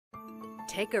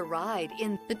Take a ride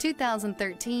in the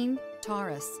 2013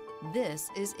 Taurus. This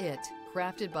is it.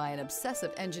 Crafted by an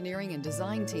obsessive engineering and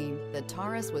design team, the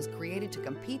Taurus was created to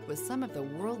compete with some of the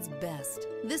world's best.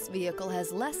 This vehicle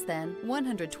has less than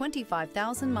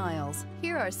 125,000 miles.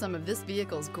 Here are some of this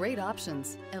vehicle's great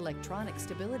options: electronic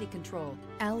stability control,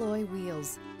 alloy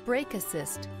wheels, brake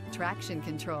assist, traction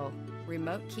control,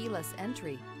 remote keyless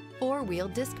entry, four-wheel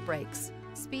disc brakes,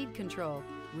 speed control,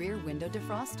 rear window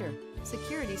defroster,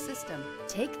 security system.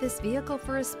 Take this vehicle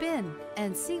for a spin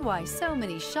and see why so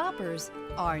many shoppers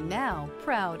are now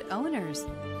proud owners.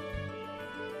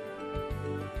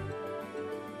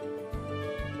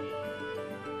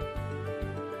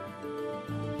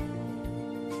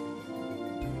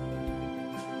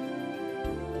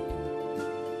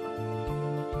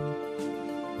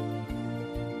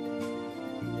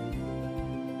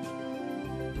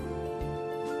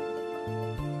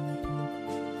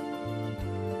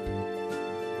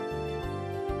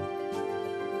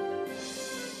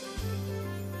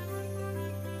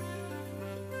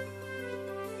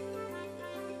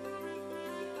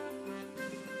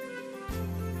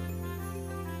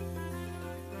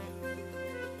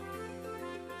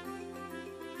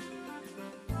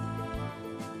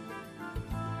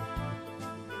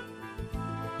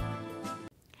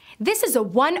 This is a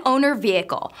one-owner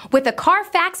vehicle with a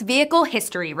Carfax Vehicle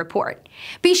History Report.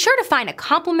 Be sure to find a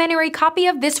complimentary copy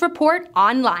of this report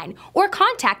online or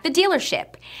contact the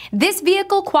dealership. This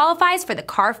vehicle qualifies for the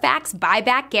Carfax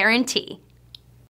Buyback Guarantee.